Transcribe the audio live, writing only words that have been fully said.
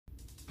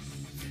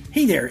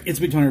Hey there, it's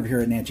Big Tony over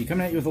here at Nanchi,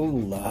 coming at you with a little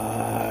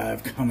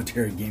live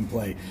commentary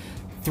gameplay.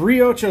 3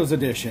 Ochos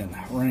edition,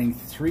 running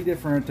 3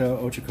 different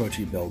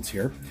OCHOKOCHI builds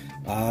here.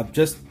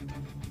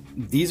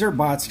 These are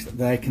bots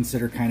that I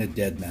consider kind of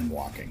dead men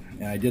walking.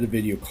 And I did a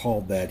video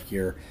called that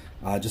here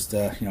a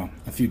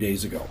few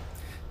days ago.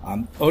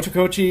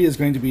 OCHOKOCHI is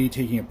going to be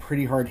taking a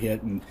pretty hard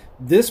hit, and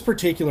this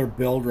particular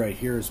build right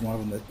here is one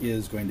of them that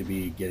is going to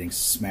be getting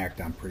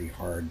smacked on pretty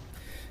hard.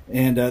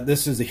 And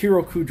this is the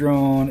Hero Coup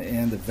drone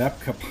and the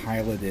Vepka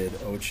piloted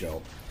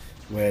Ocho,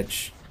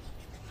 which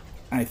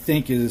I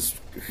think is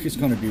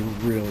going to be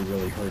really,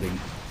 really hurting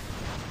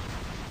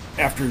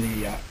after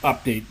the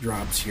update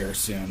drops here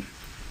soon.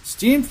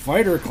 Steam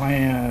Fighter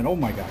Clan, oh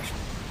my gosh.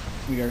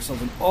 We got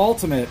ourselves an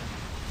ultimate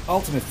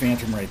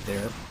Phantom right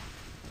there.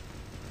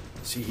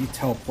 See, he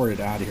teleported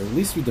out of here. At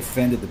least we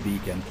defended the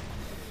beacon.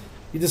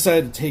 He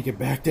decided to take it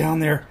back down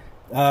there.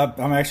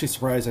 I'm actually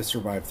surprised I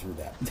survived through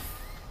that.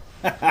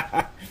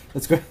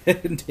 Let's go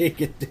ahead and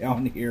take it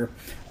down here.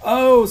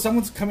 Oh,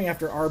 someone's coming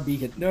after our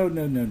beacon. No. Let's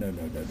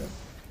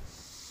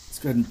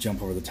go ahead and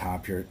jump over the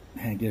top here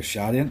and get a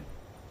shot in.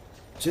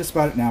 Just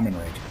about it. Now I'm in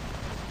range.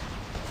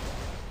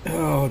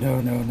 Oh,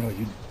 no.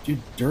 You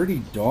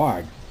dirty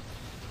dog.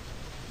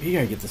 We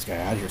gotta get this guy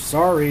out of here.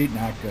 Sorry,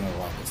 not gonna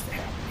allow this to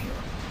happen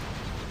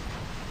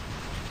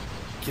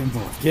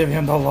here. Give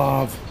him the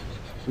love.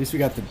 At least we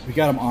got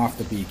him off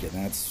the beacon.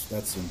 That's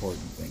the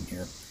important thing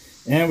here.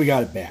 And we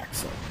got it back,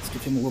 so let's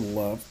give him a little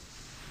love.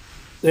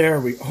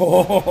 There we go.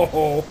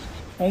 Oh,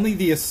 only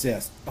the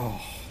assist.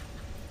 Oh,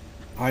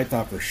 I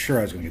thought for sure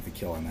I was going to get the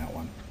kill on that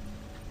one.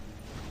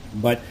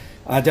 But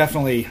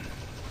definitely,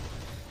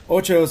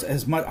 Ochos,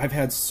 as much I've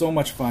had so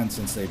much fun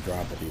since they've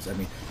dropped these. I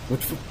mean,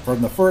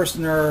 from the first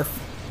nerf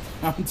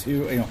down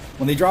to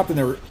when they dropped and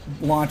they were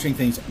launching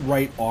things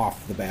right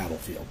off the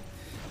battlefield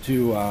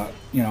to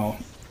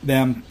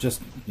them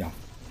just to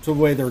the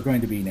way they're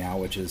going to be now,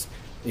 which is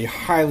a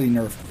highly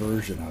nerfed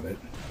version of it.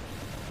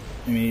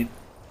 I mean,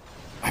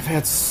 I've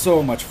had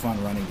so much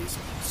fun running these.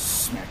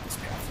 Smack this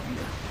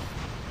Pathfinder.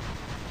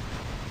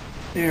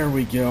 There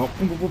we go.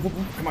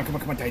 Come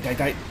on,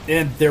 die.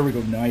 And there we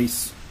go,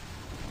 nice.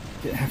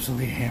 Get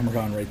absolutely hammered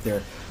on right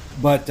there.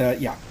 But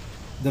yeah,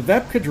 the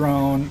Vepka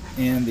drone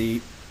and the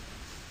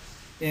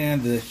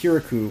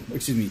Hiraku,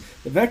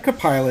 the Vepka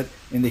pilot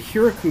and the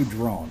Hiraku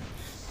drone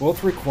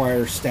both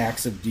require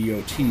stacks of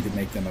DOT to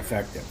make them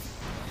effective,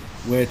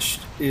 which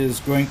is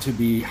going to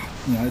be,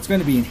 it's going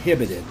to be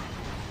inhibited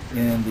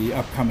in the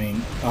upcoming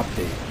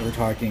update. We're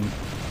talking,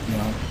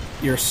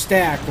 your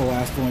stack will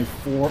last only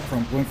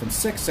going from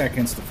 6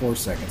 seconds to 4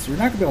 seconds. So you're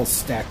not going to be able to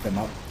stack them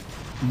up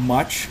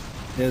much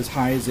as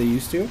high as they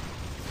used to.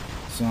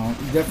 So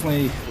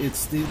definitely,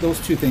 those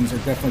two things are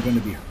definitely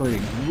going to be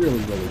hurting really,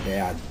 really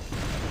bad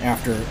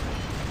after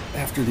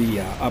the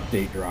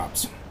update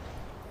drops.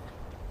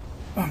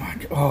 Oh my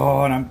god!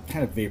 Oh, and I'm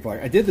kind of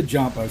vaporized. I did the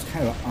jump. I was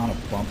kind of on a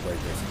bump right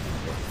there.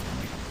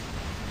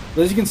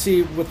 But as you can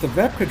see, with the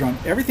Vepka drone,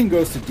 everything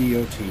goes to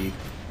DOT,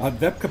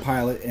 Vepka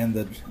pilot, and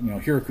the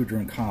Hiraku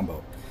drone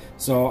combo.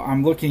 So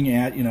I'm looking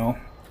at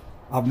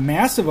a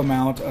massive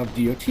amount of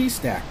DOT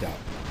stacked up,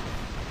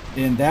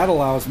 and that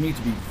allows me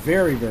to be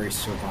very, very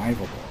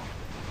survivable.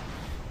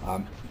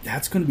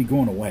 That's going to be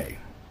going away.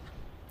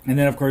 And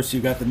then, of course,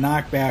 you've got the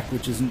knockback,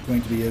 which isn't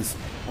going to be as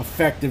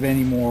effective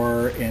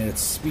anymore, and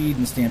its speed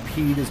and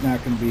stampede is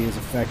not going to be as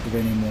effective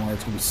anymore.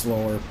 It's going to be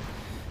slower.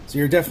 So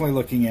you're definitely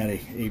looking at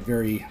a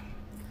very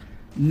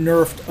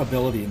nerfed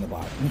ability in the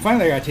bot. And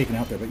finally, I got taken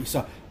out there, but you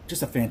saw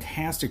just a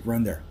fantastic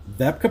run there.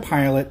 Vepka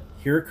pilot,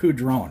 Hiraku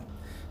drone.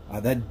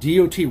 That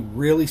DOT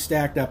really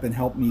stacked up and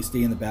helped me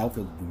stay in the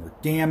battlefield, do more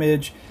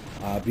damage,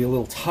 be a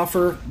little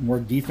tougher, more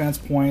defense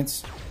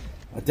points.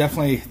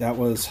 Definitely, that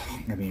was,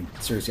 I mean,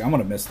 seriously, I'm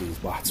going to miss these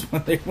bots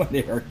when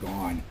they are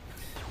gone.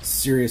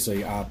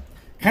 Seriously. Kind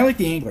of like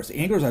the Anglers. The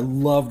Anglers I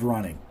loved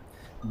running,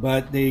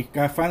 but they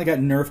finally got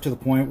nerfed to the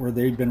point where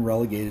they'd been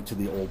relegated to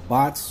the old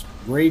bots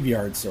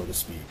graveyard, so to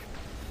speak.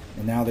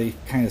 And now they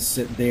kind of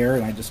sit there,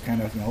 and I just kind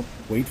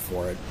of, wait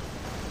for it.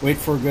 Wait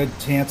for good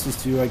chances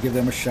to give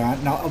them a shot.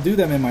 And I'll do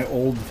them in my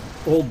old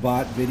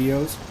bot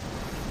videos.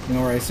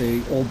 Where I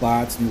say old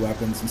bots, new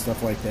weapons, and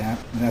stuff like that.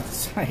 And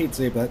that's, I hate to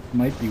say, but that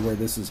might be where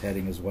this is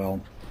heading as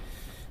well.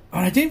 Oh,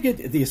 and I didn't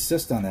get the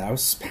assist on that. I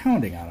was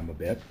pounding on him a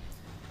bit.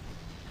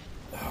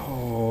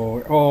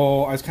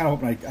 Oh, I was kind of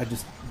hoping I'd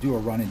just do a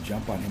run and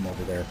jump on him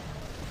over there.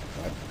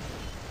 But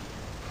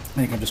I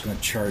think I'm just going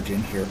to charge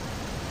in here.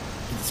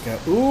 Get this guy.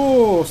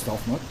 Ooh,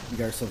 stealth mode. We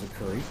got ourselves a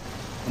curry.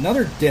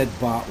 Another dead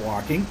bot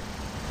walking.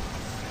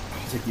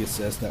 I'll take the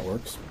assist. That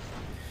works.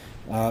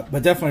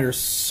 But definitely there's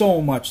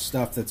so much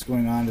stuff that's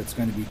going on that's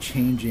going to be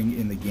changing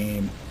in the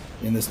game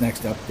in this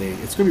next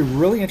update. It's going to be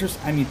really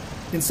interesting. I mean,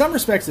 in some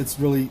respects it's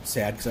really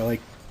sad because I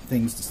like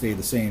things to stay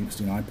the same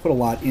because, I put a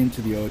lot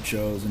into the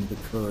Ochos, into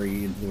the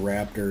Curry, into the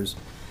Raptors.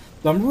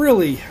 But I'm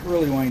really,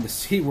 really wanting to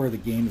see where the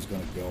game is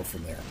going to go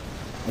from there.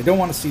 I don't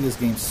want to see this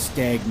game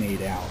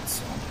stagnate out,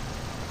 so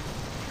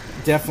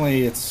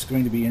definitely it's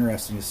going to be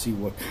interesting to see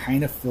what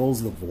kind of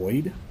fills the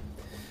void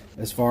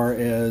as far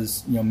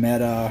as, you know,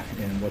 meta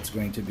and what's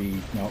going to be,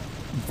 you know,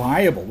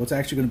 viable, what's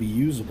actually going to be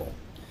usable.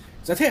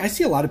 So I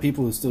see a lot of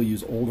people who still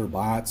use older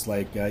bots,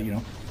 like, you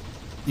know,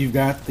 you've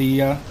got the,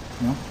 you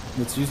know,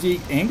 let's use the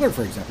Angler,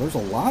 for example.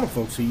 There's a lot of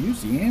folks who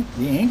use the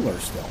Angler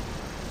still.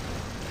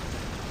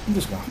 I'm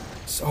just going,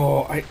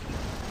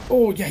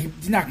 oh yeah, he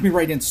knocked me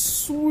right in.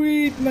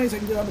 Sweet, nice, I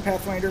can get on the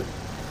Pathfinder.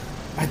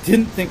 I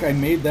didn't think I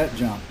made that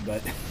jump,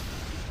 but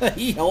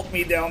he helped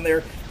me down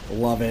there.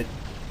 Love it.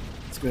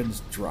 Let's go ahead and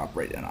just drop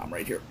right in on him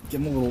right here.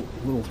 Give him a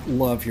little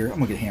love here. I'm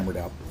going to get hammered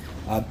out.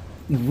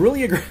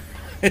 Really aggressive.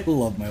 I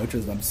love my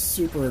Ochos. I'm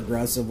super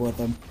aggressive with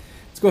them.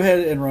 Let's go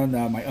ahead and run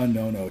my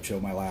unknown Ocho,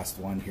 my last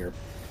one here.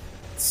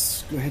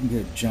 Let's go ahead and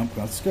get a jump.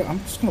 I'm just going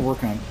to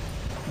work on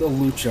the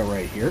Lucha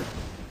right here.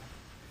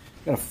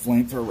 Got a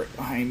flamethrower right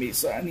behind me,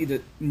 so I need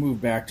to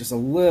move back just a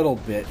little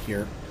bit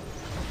here.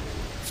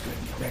 Let's go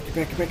ahead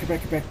and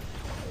get back.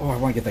 Oh, I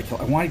want to get that kill.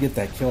 I want to get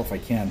that kill if I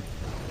can.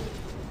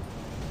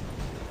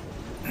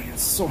 I get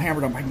so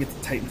hammered up, I can get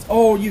the Titans.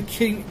 Oh, you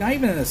kidding? Not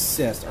even an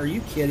assist. Are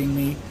you kidding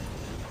me?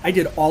 I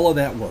did all of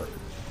that work,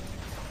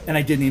 and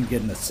I didn't even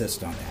get an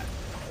assist on that.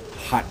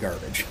 Hot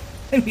garbage.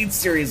 I mean,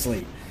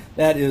 seriously,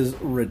 that is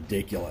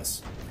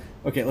ridiculous.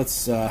 Okay,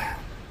 let's go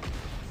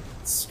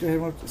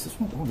ahead.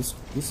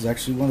 This is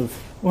actually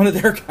one of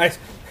their guys.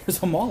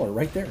 There's a Mauler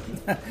right there.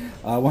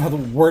 One of the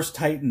worst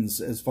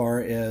Titans as far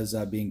as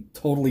being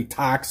totally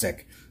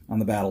toxic on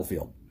the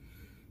battlefield.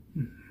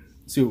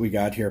 Let's see what we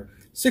got here.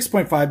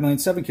 6.5 million,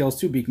 7 kills,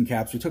 2 beacon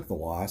caps. We took the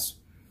loss.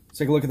 Let's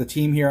take a look at the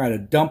team here. I had a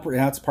dumper.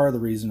 That's part of the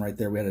reason right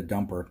there. We had a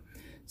dumper.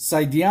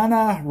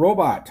 Sayonara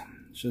Robot.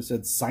 Should have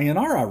said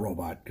Sayonara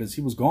Robot because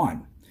he was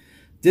gone.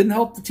 Didn't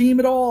help the team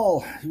at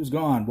all. He was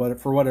gone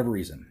for whatever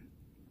reason.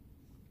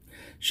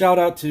 Shout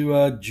out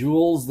to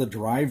Jules, the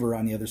driver,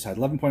 on the other side.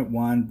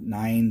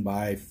 11.19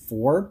 by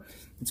 4.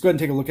 Let's go ahead and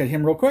take a look at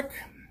him real quick.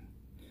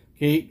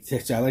 Okay,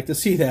 I like to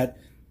see that.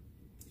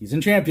 He's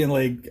in Champion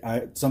League.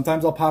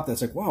 Sometimes I'll pop that.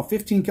 It's like, wow,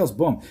 15 kills,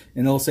 boom.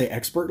 And it'll say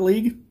Expert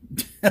League.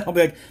 And I'll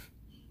be like,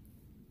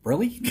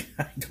 really?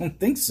 I don't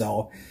think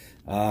so.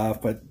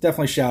 But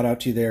definitely shout out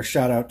to you there.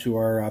 Shout out to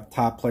our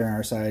top player on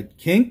our side,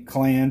 King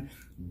Clan,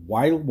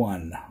 Wild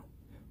One.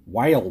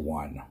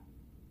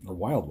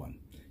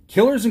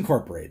 Killers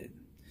Incorporated.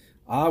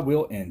 I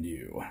will end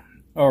you.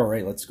 All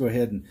right, let's go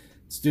ahead and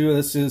let's do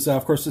this.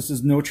 Of course, this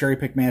is no cherry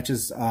pick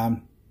matches.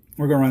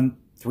 We're going to run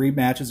 3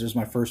 matches. There's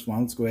my first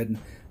one. Let's go ahead and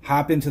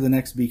hop into the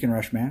next Beacon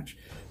Rush match.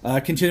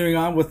 Continuing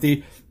on with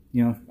the,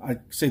 you know, I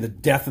say the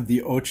death of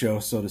the Ocho,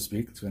 so to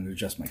speak. It's going to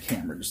adjust my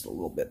camera just a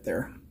little bit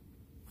there.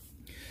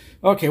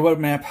 Okay, what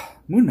map?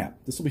 Moon map.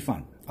 This will be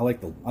fun. I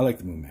like the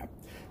moon map.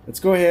 Let's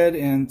go ahead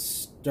and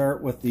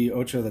start with the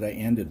Ocho that I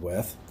ended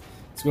with.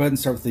 Let's go ahead and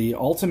start with the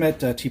ultimate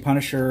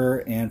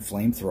T-Punisher and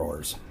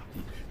flamethrowers.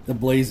 The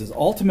Blazes.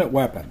 Ultimate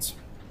weapons.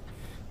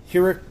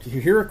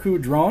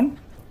 Hiraku drone.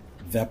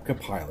 Vepka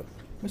pilot.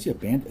 I see a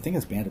band. I think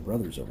it's Band of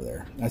Brothers over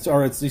there.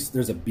 Or at least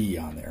there's a B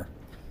on there.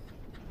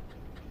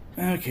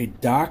 Okay,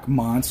 Doc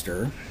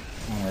Monster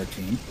on our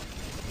team.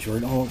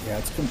 Jordan. Oh yeah,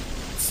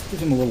 let's give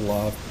him a little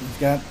love. He's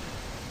got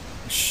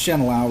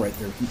Shen Lao right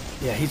there.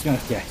 Yeah, he's gonna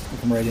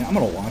come right in. I'm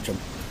gonna launch him.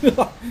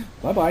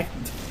 Bye bye.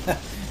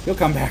 He'll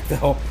come back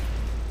though.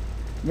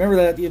 Remember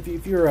that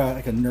if you're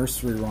like a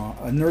nursery rhyme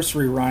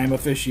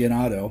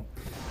aficionado,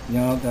 you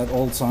know that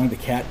old song, "The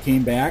Cat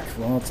Came Back."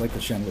 Well, it's like the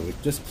Shen Lu. It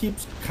just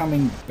keeps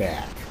coming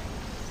back.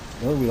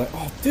 What are we like?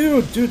 Oh,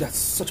 dude, that's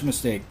such a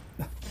mistake.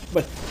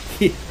 But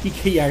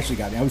he actually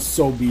got me. I was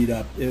so beat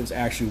up. It was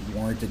actually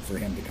warranted for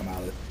him to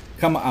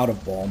come out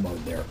of ball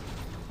mode there.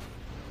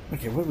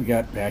 Okay, what do we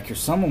got back here?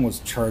 Someone was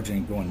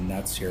charging, going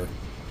nuts here.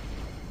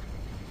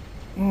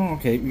 Oh,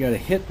 okay, we got a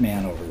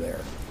hitman over there.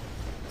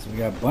 So we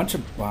got a bunch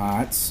of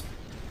bots.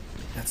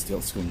 Let's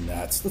go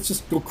nuts. Let's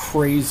just go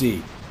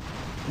crazy.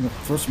 I'm gonna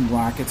throw some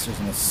rockets. There's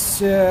an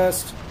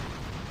assist.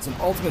 It's an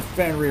ultimate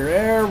Fenrir.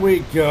 There we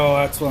go.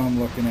 That's what I'm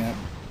looking at.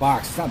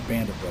 Box. It's not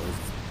Band of Brothers.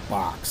 It's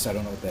Box. I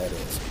don't know what that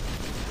is.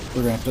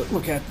 We're gonna have to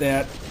look at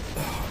that. Oh,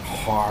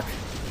 Hawk.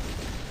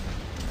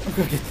 I'm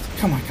gonna get.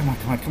 Come on.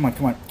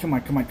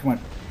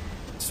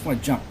 Just want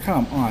to jump.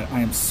 Come on.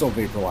 I am so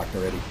vapor locked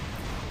already.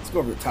 Let's go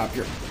over the top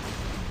here.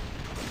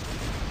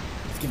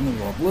 Let's give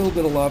him a little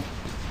bit of love.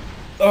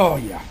 Oh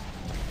yeah.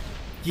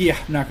 Yeah,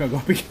 I'm not gonna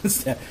go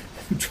because that.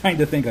 I'm trying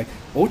to think like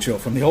Ocho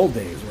from the old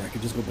days where I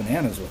could just go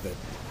bananas with it.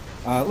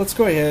 Let's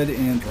go ahead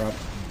and drop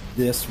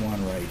this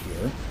one right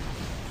here.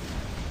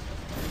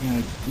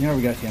 You know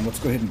we got him. Let's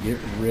go ahead and get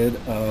rid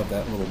of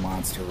that little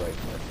monster right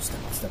there.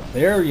 Step up.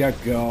 There you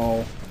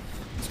go.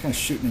 Just kind of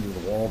shooting into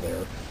the wall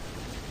there.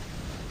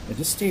 And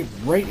just stay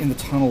right in the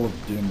tunnel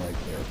of doom right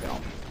there,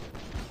 pal.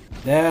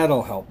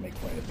 That'll help me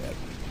quite a bit.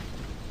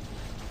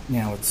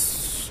 Now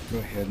let's go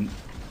ahead and...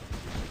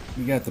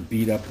 We got the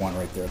beat up one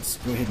right there. Let's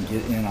go ahead and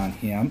get in on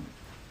him.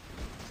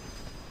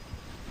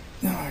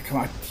 Oh, come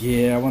on.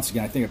 Yeah, once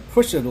again, I think I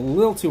pushed it a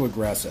little too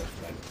aggressive.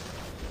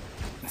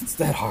 But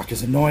that Hawk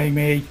is annoying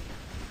me.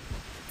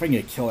 If I can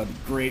get a kill, that'd be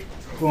great.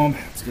 Boom.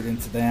 Let's get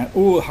into that.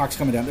 Ooh, the Hawk's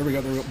coming down. There we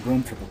go.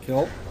 Boom. Triple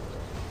kill.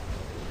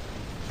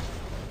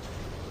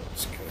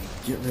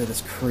 get rid of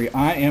this curry.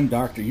 I am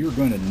doctor. You're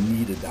going to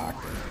need a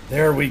doctor.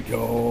 There we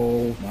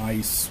go.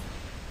 Nice.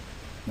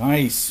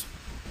 Nice.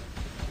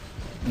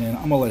 And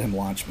I'm going to let him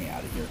launch me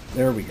out of here.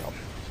 There we go.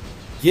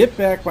 Get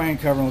back behind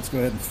cover and let's go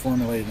ahead and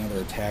formulate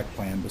another attack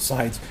plan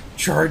besides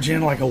charge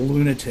in like a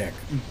lunatic.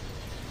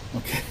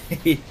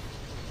 Okay.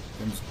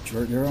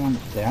 They're on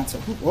that.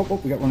 So,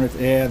 oh, we got one right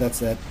there. Yeah, that's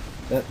that.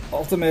 That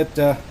ultimate.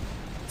 Let's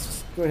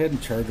just go ahead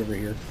and charge over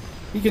here.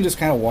 He can just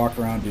kind of walk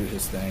around, do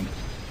his thing.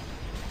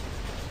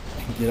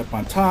 And get up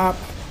on top.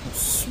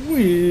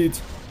 Sweet.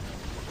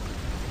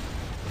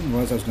 I didn't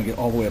realize I was going to get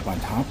all the way up on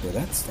top there.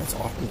 That's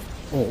awful.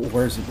 Oh,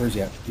 where's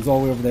he at? He's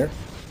all the way over there.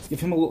 Let's give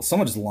him a little.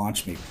 Someone just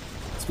launched me.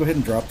 Let's go ahead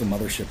and drop the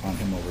mothership on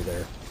him over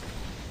there.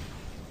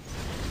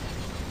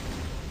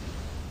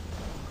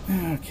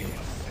 Okay.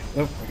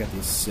 Oh, I got the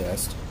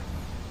assist.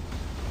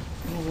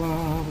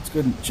 Oh, let's go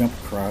ahead and jump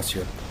across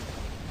here.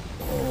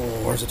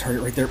 Oh, there's a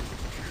target right there.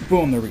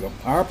 Boom, there we go.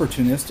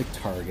 Opportunistic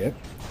target.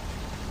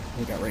 What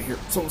we got right here?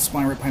 Someone's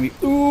spawning right behind me.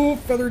 Ooh,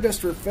 feather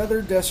destroyer,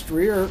 feather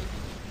destroyer.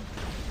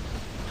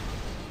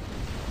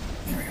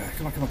 There we go.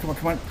 Come on, come on, come on,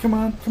 come on, come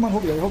on, come on,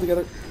 hold together, hold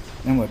together.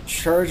 And I'm going to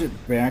charge it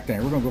back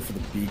down. We're going to go for the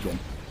beacon.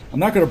 I'm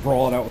not going to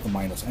brawl it out with the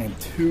minus. I am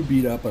too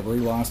beat up. I've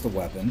already lost a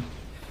weapon.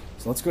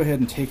 So let's go ahead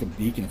and take a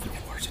beacon if we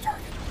can. Where's the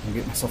target? I'm going to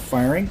get myself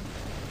firing.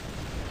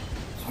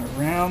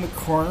 Around the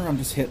corner, I'm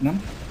just hitting them.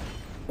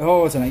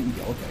 Oh, it's a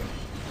nightingale. Okay.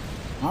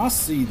 I'll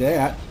see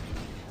that.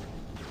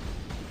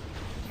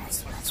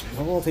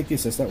 Oh, I'll take the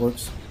assist. That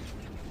works.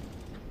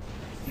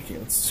 Okay,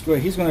 let's go.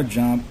 He's going to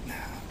jump.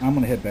 I'm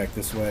going to head back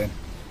this way.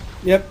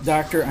 Yep,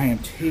 Doctor, I am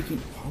taking...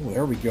 Oh,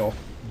 there we go.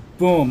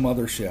 Boom,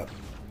 mothership.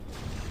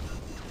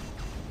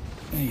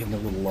 And give him a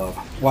little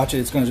love. Watch it.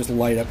 It's going to just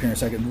light up here in a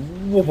second.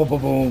 Boom, boom,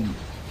 boom, boom.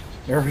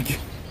 There we go.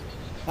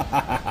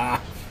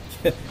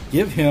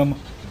 Give him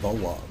the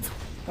love.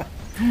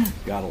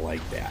 Gotta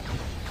like that.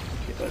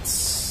 Okay,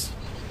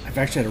 I've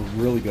actually had a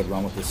really good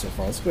run with this so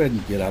far. Let's go ahead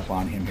and get up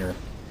on him here.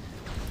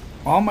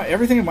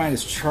 Everything in mine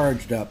is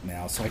charged up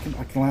now, so I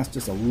can last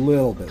just a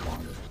little bit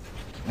longer.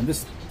 I'm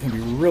just gonna be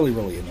really,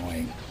 really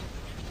annoying.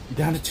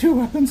 Down to 2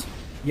 weapons.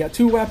 You got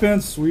 2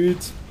 weapons.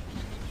 Sweet.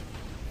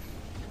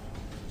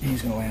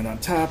 He's gonna land on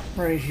top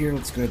right here.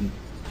 Let's go ahead and...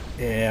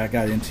 Yeah, I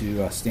got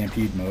into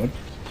stampede mode.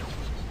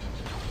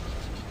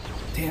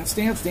 Dance,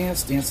 dance,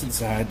 dance, dance to the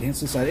side, dance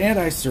to the side, and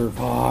I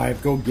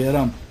survived. Go get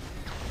him.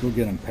 Go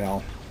get him,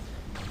 pal.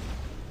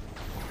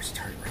 Where's the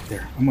target right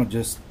there? I'm going to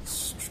just...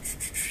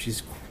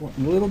 She's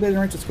a little bit in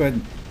range. Let's go ahead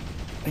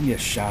and get a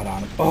shot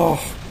on him.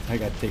 Oh, I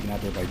got taken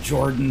out there by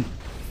Jordan.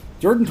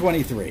 Jordan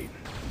 23.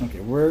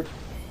 Okay,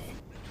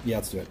 yeah,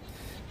 let's do it.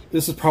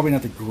 This is probably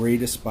not the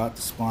greatest spot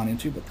to spawn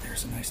into, but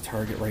there's a nice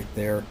target right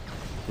there.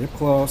 Get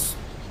close.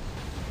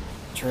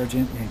 Charge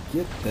in and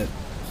get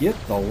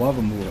the love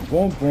of moving.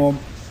 Boom, boom.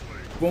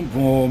 Boom,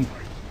 boom.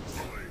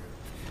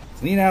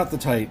 Clean out the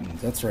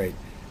Titans. That's right.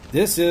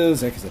 This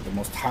is, like I said, the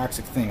most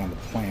toxic thing on the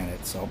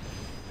planet. So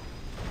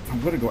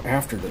I'm going to go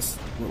after this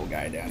little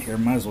guy down here.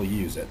 Might as well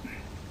use it.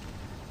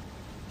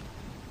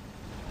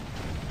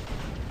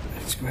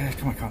 Let's go ahead.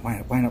 Come on, come on. Line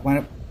up, line up, line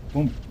up.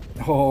 Boom.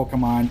 Oh,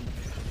 come on.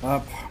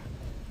 Up.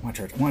 Come on,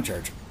 charge. Come on,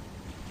 charge.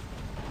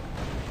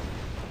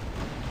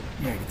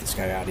 Yeah, get this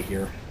guy out of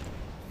here.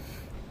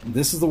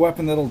 This is the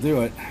weapon that'll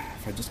do it.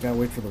 If I just got to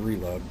wait for the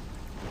reload.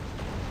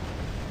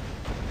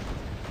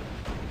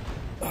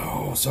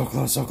 Oh, so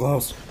close, so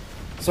close.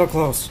 So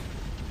close.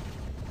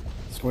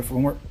 Let's go wait for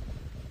one more.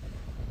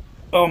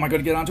 Oh, am I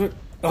going to get onto it?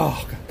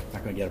 Oh, God,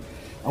 not going to get him.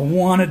 I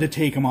wanted to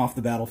take him off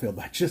the battlefield,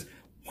 but just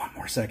one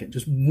more second.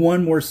 Just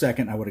one more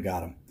second, I would have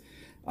got him.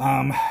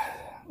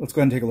 Let's go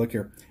ahead and take a look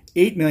here.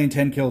 8 million,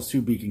 10 kills,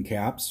 2 beacon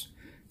caps.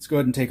 Let's go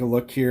ahead and take a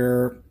look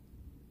here.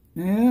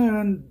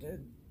 And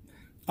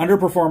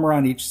underperformer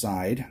on each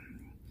side.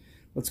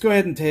 Let's go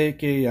ahead and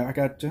take a... I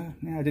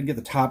didn't get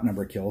the top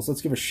number of kills.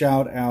 Let's give a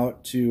shout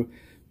out to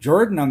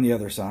Jordan on the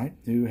other side,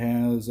 who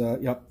has,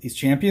 yep, he's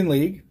Champion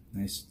League.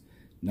 Nice,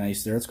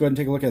 nice there. Let's go ahead and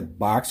take a look at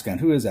Box Gun.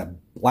 Who is that?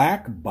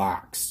 Black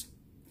Box.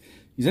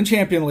 He's in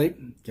Champion League.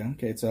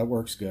 Okay, so that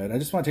works good. I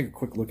just want to take a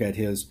quick look at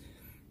his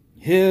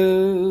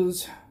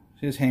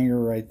hanger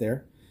right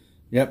there.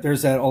 Yep,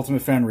 there's that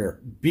Ultimate Fenrir.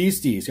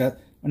 Beastie. He's got,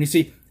 when you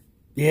see,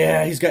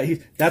 yeah,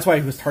 that's why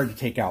he was hard to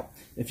take out.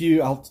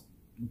 I'll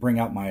bring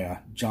out my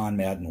John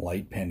Madden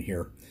light pen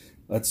here.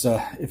 Let's,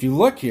 if you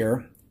look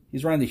here,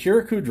 he's running the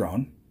Hiraku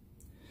drone.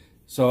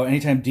 So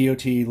anytime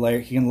DOT, he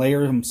can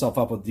layer himself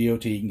up with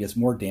DOT, he can get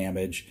more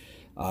damage.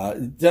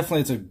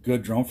 Definitely it's a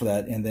good drone for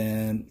that. And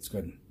then, let's go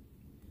ahead.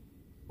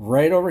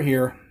 Right over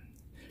here,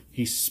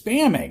 he's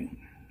spamming,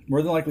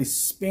 more than likely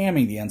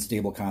spamming the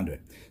unstable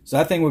conduit. So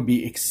that thing would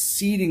be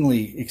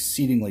exceedingly,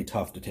 exceedingly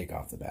tough to take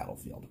off the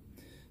battlefield.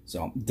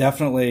 So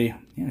definitely,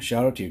 yeah,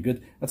 shout out to you.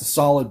 Good. That's a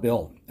solid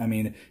build. I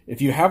mean,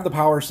 if you have the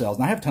power cells,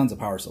 and I have tons of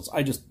power cells,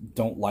 I just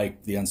don't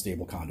like the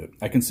unstable conduit.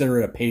 I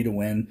consider it a pay to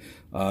win,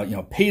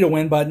 pay to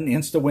win button,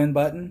 insta win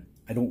button.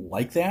 I don't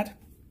like that,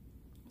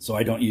 so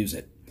I don't use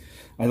it.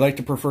 I like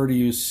to prefer to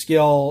use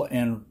skill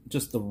and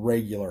just the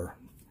regular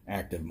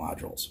active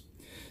modules.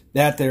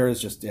 That there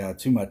is just, yeah,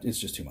 too much. It's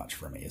just too much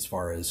for me as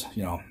far as,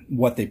 you know,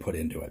 what they put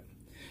into it.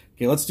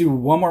 Okay, let's do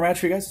one more match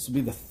for you guys. This will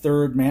be the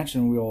third match,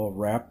 and we'll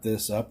wrap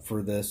this up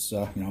for this,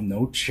 you know,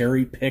 no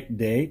cherry pick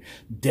day.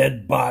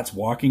 Dead Bots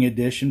Walking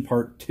Edition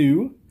Part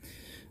 2.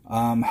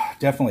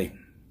 Definitely.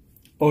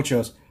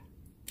 Ochos.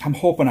 I'm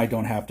hoping I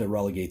don't have to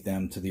relegate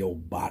them to the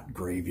old bot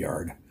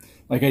graveyard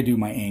like I do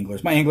my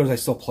anglers. My anglers I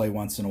still play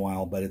once in a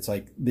while, but it's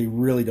like they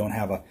really don't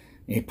have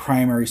a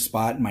primary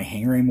spot in my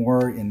hanger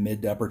anymore in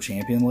mid to upper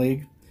champion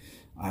league.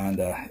 And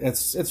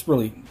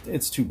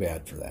it's too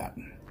bad for that.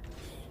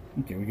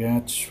 Okay,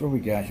 what we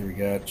got here? We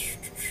got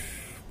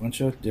a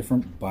bunch of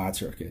different bots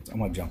here. Okay, I'm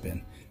gonna jump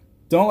in.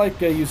 Don't like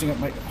using up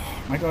my.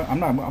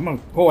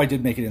 Oh, I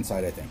did make it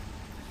inside.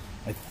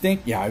 I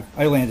think yeah,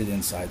 I landed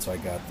inside, so I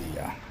got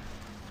the.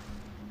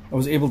 I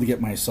was able to get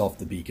myself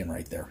the beacon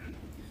right there.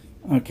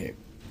 Okay,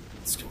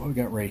 let's go. What we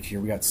got right here?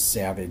 We got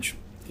Savage.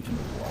 Get him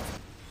to off.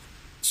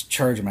 Let's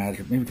charge him out of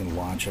here. Maybe we can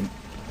launch him.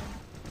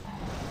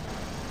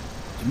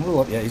 Give him a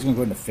little up. Yeah, he's gonna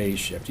go into phase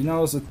shift. He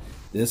knows that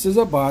this is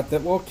a bot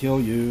that will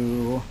kill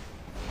you.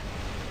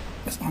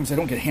 As long as I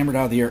don't get hammered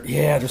out of the air.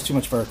 Yeah, there's too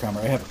much fire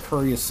comer. I have a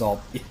Curry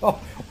Assault.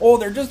 Oh,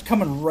 they're just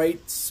coming right.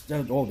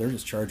 Oh, they're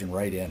just charging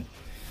right in.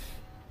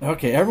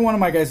 Okay, every one of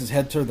my guys is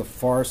head to the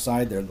far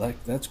side there.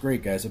 Like, that's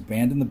great, guys.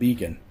 Abandon the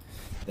beacon.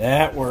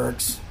 That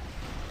works.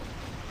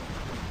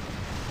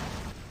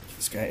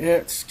 This guy,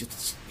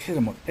 let's hit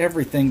him with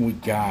everything we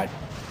got.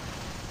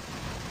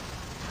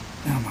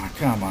 Come on,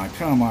 come on,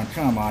 come on,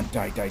 come on.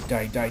 Die, die,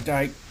 die, die,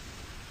 die.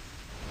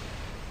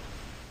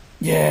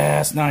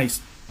 Yes,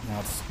 nice. Now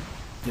let's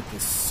get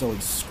this silly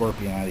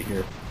scorpion out of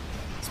here.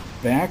 Let's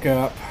back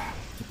up.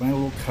 Find a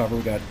little cover.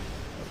 We got,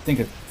 I think,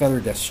 a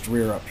Feather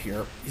Destroyer up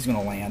here. He's going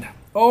to land.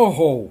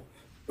 Oh!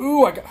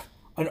 Ooh, I got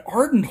an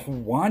Ardent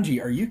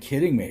Hwanji. Are you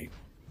kidding me?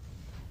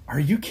 Are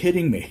you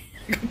kidding me?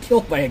 I got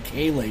killed by a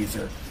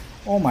K-Laser.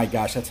 Oh my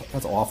gosh,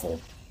 that's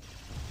awful.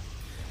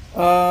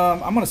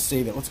 I'm going to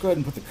save it. Let's go ahead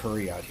and put the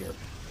Curry out here.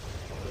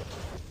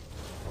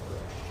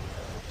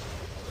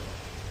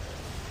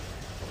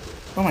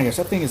 Oh my gosh,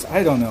 that thing is,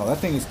 I don't know, that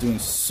thing is doing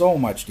so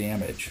much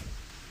damage.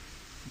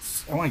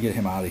 I want to get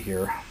him out of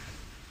here.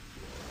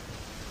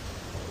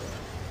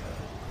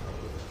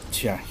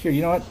 Yeah, here,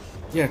 you know what?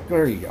 Yeah,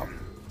 there you go.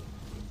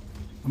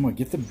 I'm going to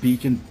get the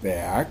beacon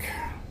back.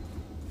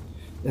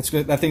 That's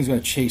good. That thing's going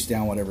to chase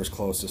down whatever's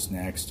closest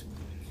next.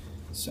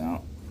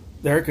 So,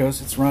 there it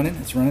goes. It's running.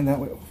 It's running that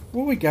way.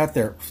 What we got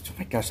there? Oh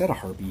my gosh, that's a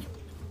harpy.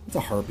 That's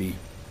a harpy.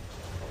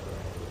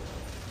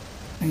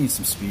 I need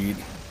some speed.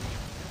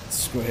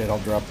 Let's go ahead. I'll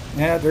drop.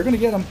 Yeah, they're going to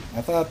get him.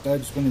 I thought I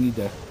was going to need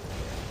to.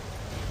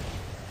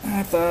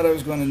 I thought I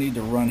was going to need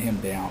to run him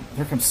down.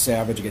 There comes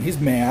Savage again. He's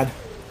mad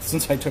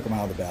since I took him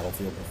out of the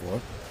battlefield before.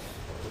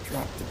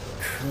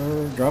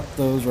 Drop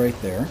those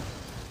right there.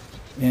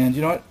 And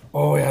you know what?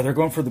 Oh yeah, they're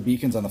going for the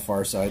beacons on the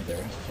far side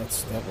there.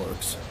 That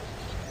works.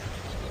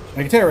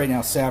 I can tell you right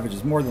now, Savage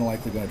is more than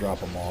likely going to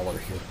drop a Mauler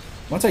here.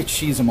 Once I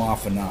cheese him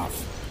off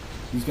enough,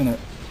 he's going to.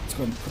 Let's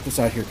go ahead and put this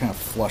out here, kind of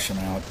flush him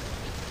out.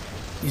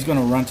 He's going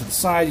to run to the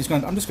side.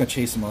 I'm just going to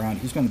chase him around.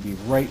 He's going to be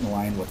right in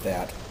line with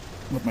that,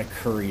 with my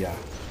Curry,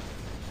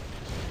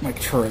 my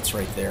turrets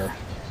right there.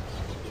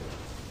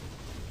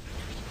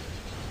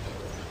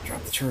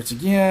 Drop the turrets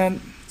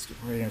again. Let's get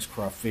right in his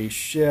cross phase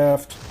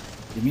shift.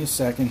 Give me a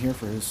second here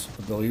for his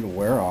ability to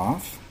wear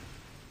off.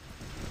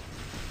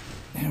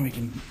 And we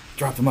can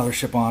drop the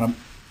mothership on him.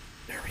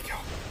 There we go.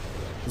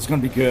 This is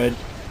going to be good.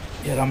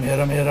 Hit him, hit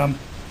him, hit him.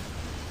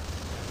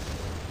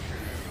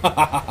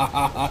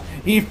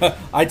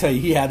 I tell you,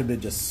 he had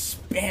been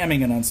just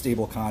spamming an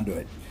unstable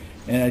conduit.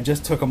 And I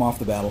just took him off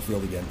the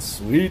battlefield again.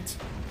 Sweet.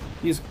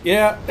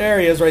 Yeah, there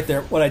he is right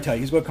there. What'd I tell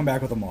you? He's going to come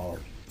back with a Mauler.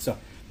 So,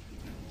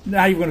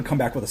 not even going to come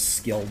back with a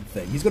skilled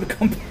thing. He's going to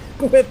come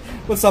back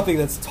with something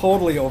that's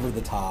totally over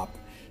the top.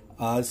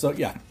 So,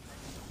 yeah.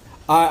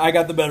 I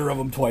got the better of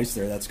him twice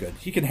there. That's good.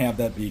 He can have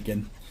that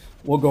beacon.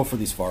 We'll go for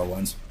these far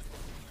ones.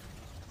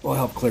 We'll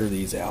help clear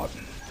these out.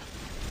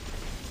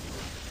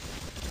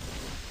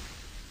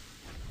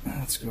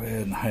 Let's go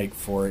ahead and hike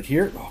for it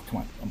here. Oh,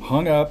 come on. I'm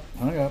hung up.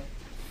 Hung up.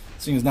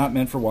 This thing is not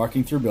meant for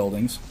walking through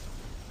buildings.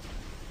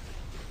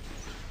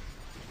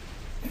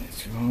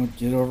 Let's go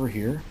get over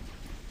here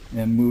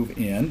and move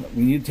in.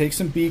 We need to take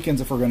some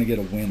beacons if we're going to get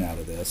a win out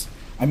of this.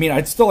 I mean,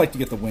 I'd still like to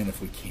get the win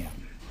if we can.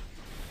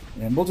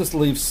 And we'll just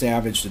leave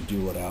Savage to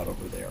duel it out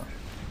over there.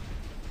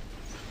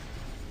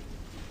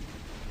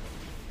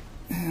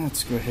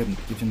 Let's go ahead and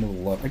give him a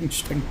little love. I can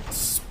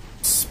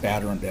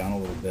spatter him down a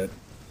little bit.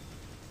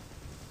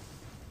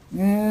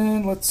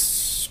 And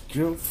let's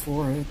go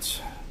for it.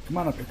 Come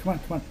on up here. Come on,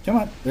 come on, come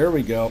on. There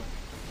we go.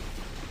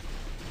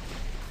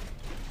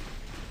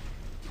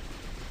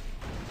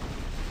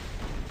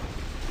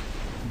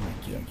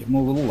 Give him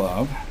a little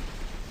love.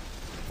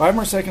 5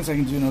 more seconds, I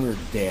can do another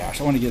dash.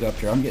 I want to get up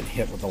here. I'm getting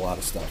hit with a lot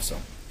of stuff, so.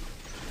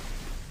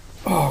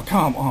 Oh,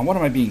 come on. What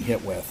am I being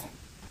hit with?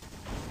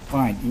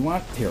 Fine. You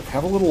want... Here,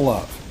 have a little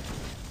love.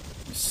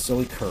 You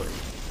silly Curry.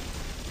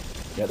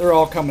 Yeah, they're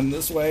all coming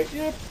this way.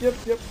 Yep, yep,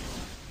 yep.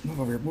 Move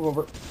over here. Move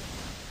over.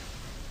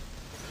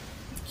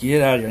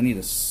 Get out of here. I need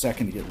a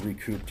second to get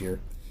recouped here.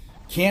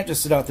 Can't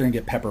just sit out there and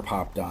get pepper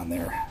popped on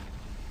there.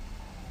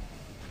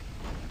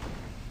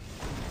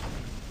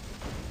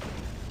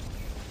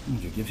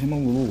 Need to give him a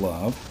little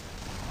love.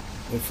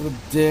 Wait for the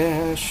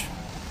dash.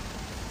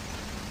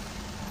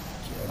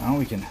 Okay, now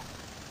we can...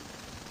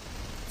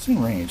 It's in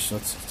range, so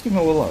let's give him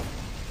a little love.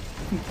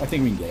 I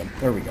think we can get him.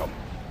 There we go.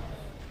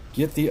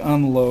 Get the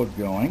unload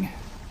going.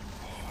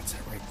 Oh, what's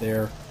that right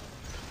there?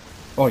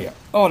 Oh, yeah.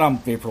 Oh, and I'm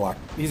Vapor Lock.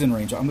 He's in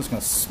range. I'm just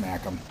going to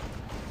smack him.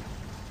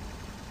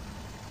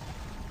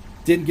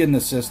 Didn't get an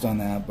assist on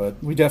that, but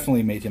we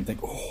definitely made him think,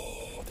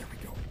 oh, there we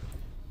go.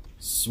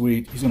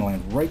 Sweet. He's going to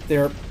land right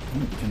there. I'm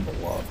going to give him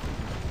the love.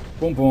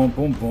 Boom, boom,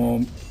 boom,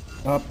 boom.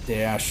 Up,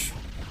 dash.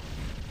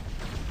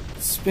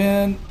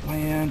 Spin,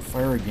 land,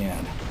 fire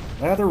again.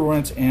 Lather,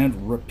 rinse,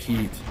 and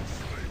repeat.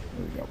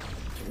 There we go.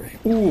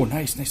 Ooh,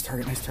 nice, nice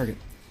target, nice target.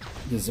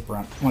 Just zip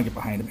around. I want to get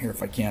behind him here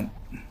if I can.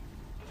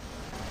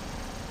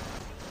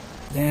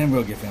 Then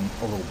we'll give him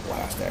a little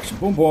blast action.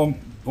 Boom, boom,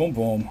 boom,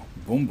 boom,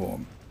 boom,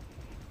 boom.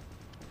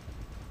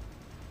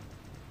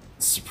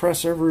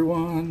 Suppress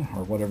everyone,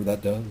 or whatever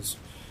that does.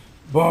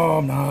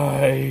 Boom,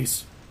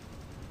 nice.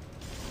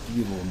 Give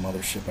you a little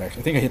mothership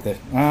action. I think I hit the...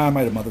 I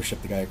might have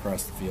mothershipped the guy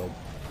across the field.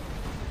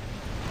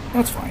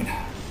 That's fine.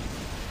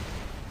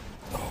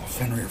 Oh,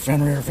 Fenrir,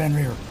 Fenrir,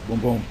 Fenrir. Boom,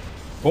 boom.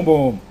 Boom,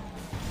 boom.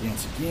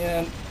 Dance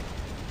again.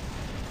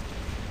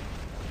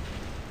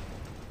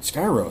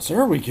 Skyros,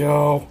 there we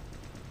go.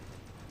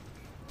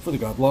 For the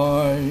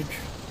godlike.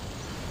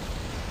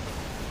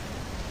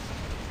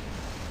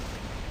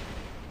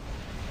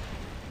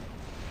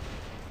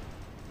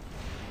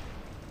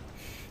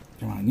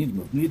 Come on, need to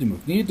move, need to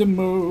move, need to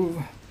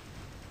move.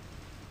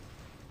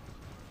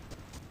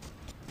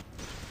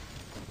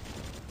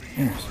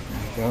 There's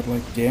a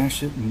godlike,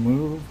 dash it and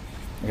move.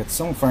 I got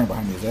someone firing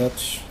behind me.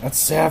 That's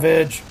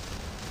savage.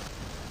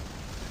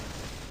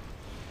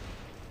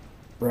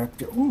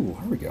 Raptor. Ooh,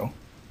 here we go.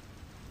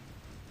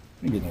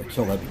 Maybe another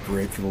kill, that'd be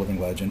great for the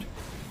living legend.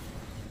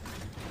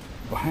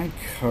 Behind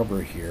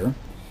cover here.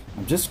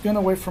 I'm just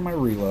gonna wait for my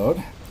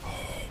reload.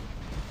 Oh,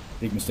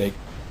 big mistake.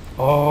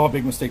 Oh,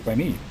 big mistake by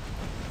me.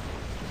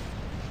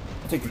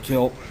 I'll take the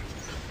kill.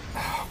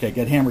 Okay,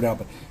 get hammered out,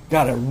 but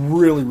got a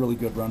really, really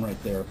good run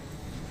right there.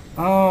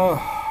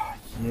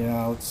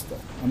 Yeah,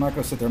 I'm not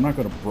going to sit there. I'm not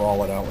going to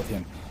brawl it out with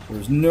him.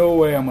 There's no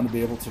way I'm going to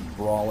be able to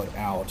brawl it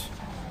out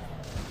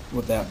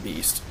with that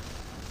beast.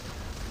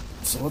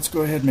 So let's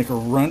go ahead and make a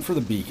run for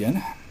the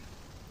beacon.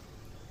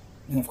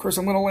 And of course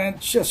I'm going to land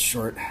just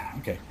short.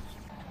 Okay,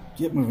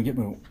 get moving, get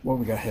moving. What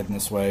we got heading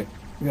this way?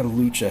 We got a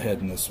Lucha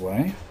heading this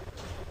way.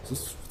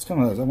 Is that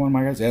one of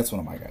my guys? Yeah, that's one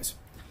of my guys.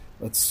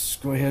 Let's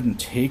go ahead and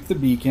take the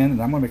beacon,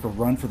 and I'm going to make a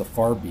run for the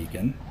far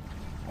beacon.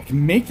 I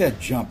can make that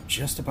jump,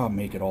 just about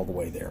make it all the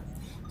way there.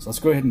 So let's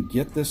go ahead and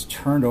get this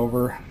turned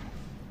over.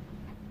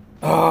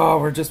 Oh,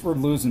 we're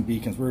losing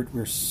beacons.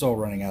 We're so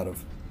running out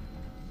of...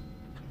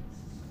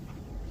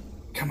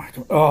 Come on,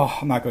 come on. Oh,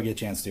 I'm not going to get a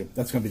chance to.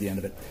 That's going to be the end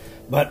of it.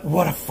 But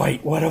what a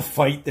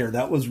fight there.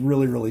 That was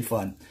really, really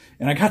fun.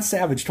 And I got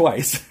Savage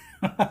twice.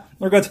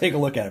 We're going to take a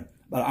look at him.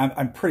 But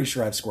I'm pretty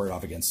sure I've squared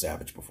off against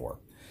Savage before.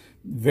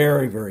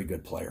 Very, very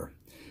good player.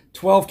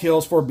 12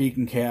 kills, 4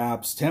 beacon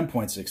caps,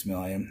 10.6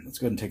 million. Let's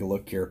go ahead and take a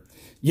look here.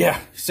 Yeah,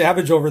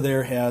 Savage over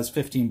there has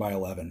 15 by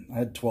 11. I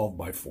had 12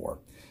 by 4.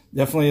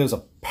 Definitely was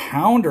a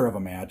pounder of a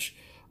match.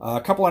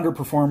 A couple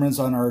underperformers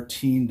on our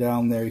team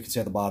down there. You can see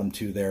at the bottom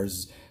two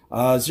there's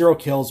 0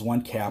 kills,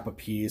 1 cap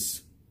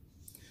apiece.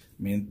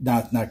 I mean,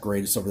 not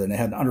greatest over there. And they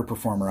had an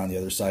underperformer on the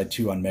other side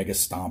too on Mega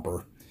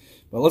Stomper.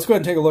 But let's go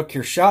ahead and take a look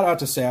here. Shout out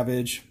to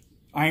Savage.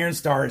 Iron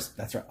Stars.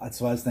 That's right. That's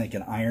what I was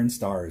thinking. Iron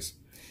Stars.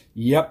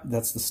 Yep,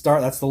 that's the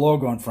star. That's the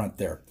logo in front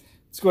there.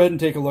 Let's go ahead and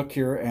take a look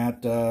here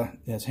at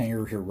his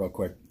hanger here real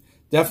quick.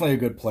 Definitely a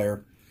good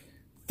player.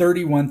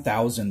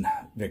 31,000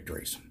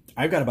 victories.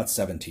 I've got about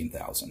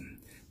 17,000.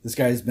 This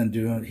guy's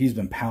he's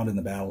been pounding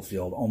the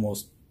battlefield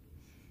almost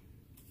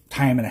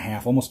time and a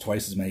half, almost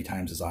twice as many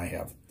times as I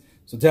have.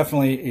 So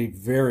definitely a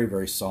very,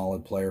 very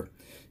solid player.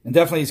 And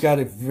definitely he's got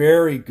a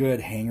very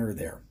good hanger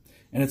there.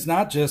 And it's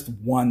not just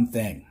one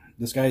thing.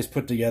 This guy's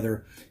put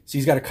together, so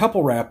he's got a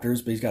couple Raptors,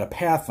 but he's got a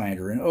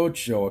Pathfinder, an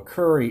Ocho, a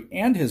Curry,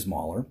 and his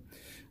Mauler.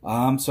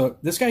 So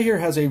this guy here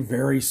has a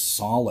very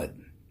solid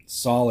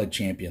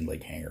Champion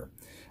League hanger.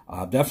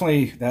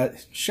 Definitely,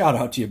 shout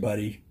out to you,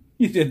 buddy.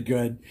 You did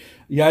good.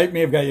 Yeah, I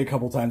may have got you a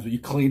couple times, but you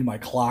cleaned my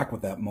clock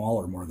with that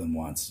Mauler more than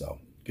once, so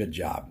good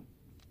job.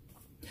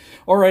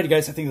 Alrighty,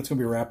 guys, I think that's going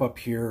to be a wrap up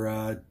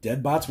here.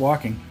 Dead Bots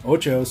Walking.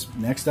 Ocho's,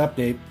 next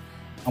update.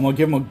 I'm going to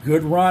give them a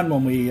good run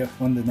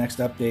when the next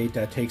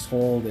update takes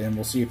hold, and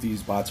we'll see if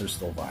these bots are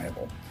still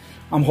viable.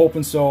 I'm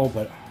hoping so,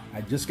 but I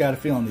just got a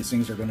feeling these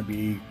things are going to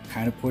be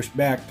kind of pushed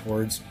back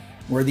towards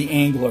where the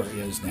Angler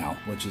is now,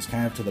 which is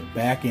kind of to the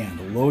back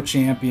end, low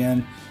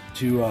champion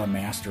to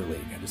Master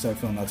League. I just have a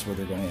feeling that's where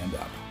they're going to end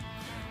up.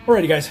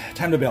 Alrighty, guys,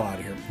 time to bail out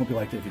of here. Hope you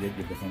liked it. If you did,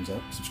 give it a thumbs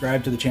up.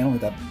 Subscribe to the channel,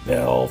 hit that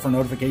bell for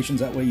notifications.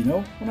 That way you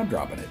know when I'm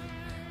dropping it.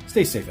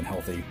 Stay safe and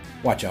healthy.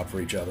 Watch out for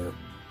each other.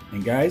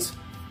 And guys,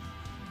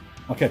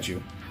 I'll catch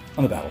you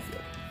on the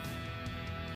battlefield.